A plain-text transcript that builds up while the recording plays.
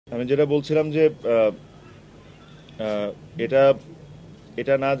আমি যেটা বলছিলাম যে আহ, এটা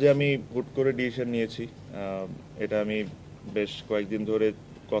এটা না যে আমি হুট করে ডিসিশন নিয়েছি। আহ, এটা আমি বেশ কয়েকদিন ধরে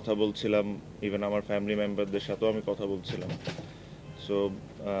কথা বলছিলাম, ইভেন আমার ফ্যামিলি মেম্বারদের সাথেও আমি কথা বলছিলাম। So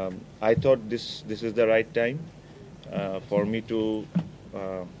I thought this is the right time for me to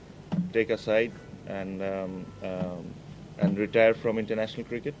take a side and and retire from international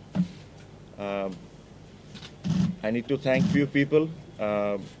cricket. I need to thank few people,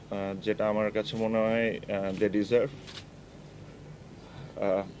 যেটা আমার কাছে মনে হয় they deserve.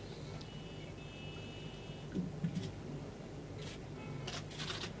 Uh,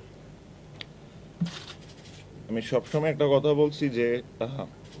 আমি সবসময় একটা কথা বলছি যে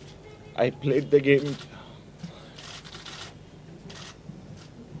I played the game.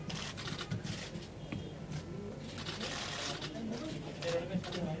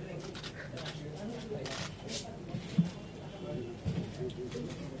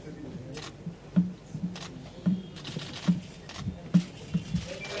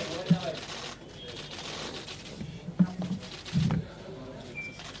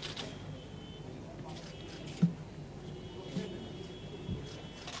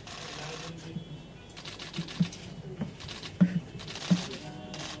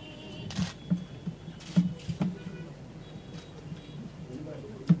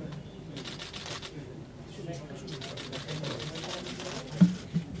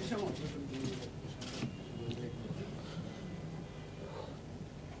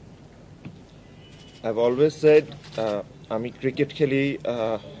 I've always said আমি ক্রিকেট খেলি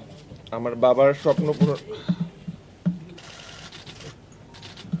আমার বাবার স্বপ্ন পূরণ।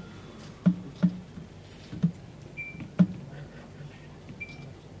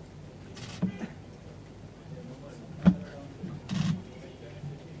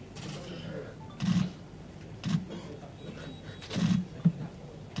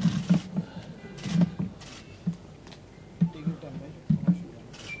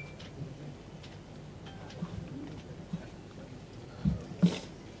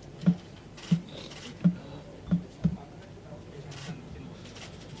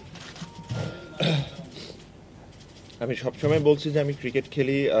 আমি সবসময় বলছি যে আমি ক্রিকেট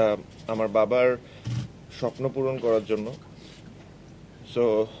খেলি আমার বাবার স্বপ্ন পূরণ করার জন্য। So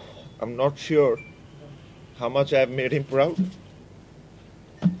I'm not sure how much I've made him proud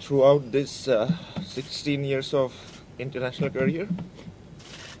throughout this 16 years of international career.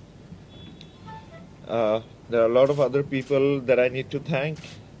 There are a lot of other people that I need to thank.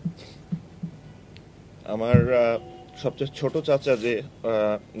 আমার সবচেয়ে ছোট চাচা যে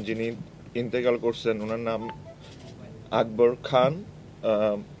যিনি ইন্তেকাল করছেন, ওনার নাম আকবর খান।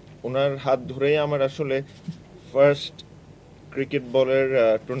 ওনার হাত ধরেই আমার আসলে ফার্স্ট ক্রিকেট বলের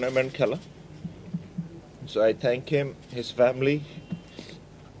টুর্নামেন্ট খেলা। So I thank him, his family.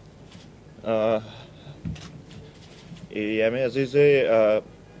 এই এম এ আজিজে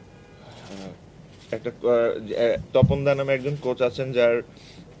একটা তপন দা নামে একজন কোচ আছেন, যার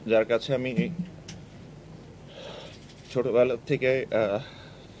যার কাছে আমি ছোটবেলা থেকে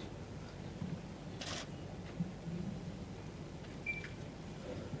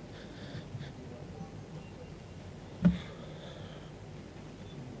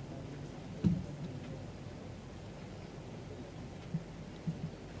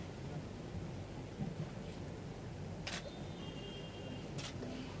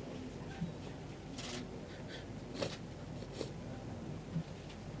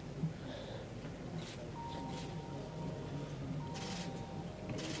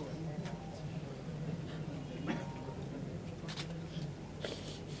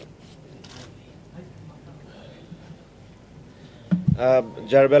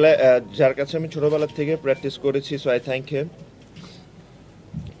যার কাছে আমি ছোটবেলা থেকে প্র্যাকটিস করেছি। So I thank him.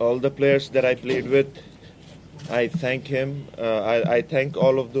 All the players that I played with, I thank him. I thank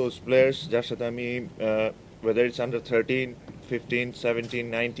all of those players যার সাথে আমি whether it's under 13, 15, 17,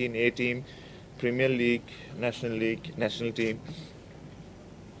 19, 18, Premier League, national team,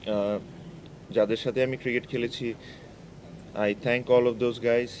 যাদের সাথে আমি ক্রিকেট খেলেছি, I thank all of those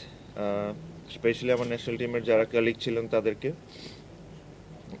guys, specially আমার national টিমের যারা কালিগ ছিলেন তাদেরকে।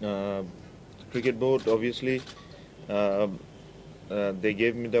 Cricket board, obviously, they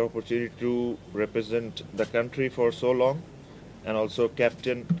gave me the opportunity to represent the country for so long, and also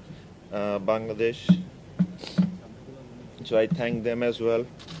captain Bangladesh. So I thank them as well.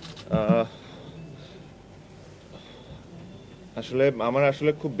 আসলে আমার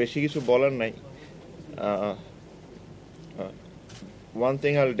আসলে খুব বেশি কিছু বলার নাই। One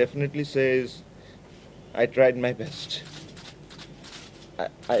thing I'll definitely say is I tried my best.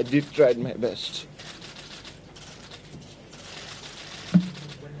 I did try my best.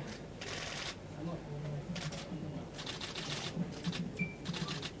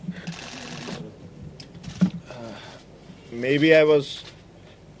 maybe I was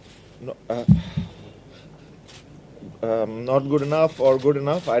not good enough or good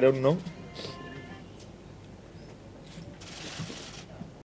enough. I don't know.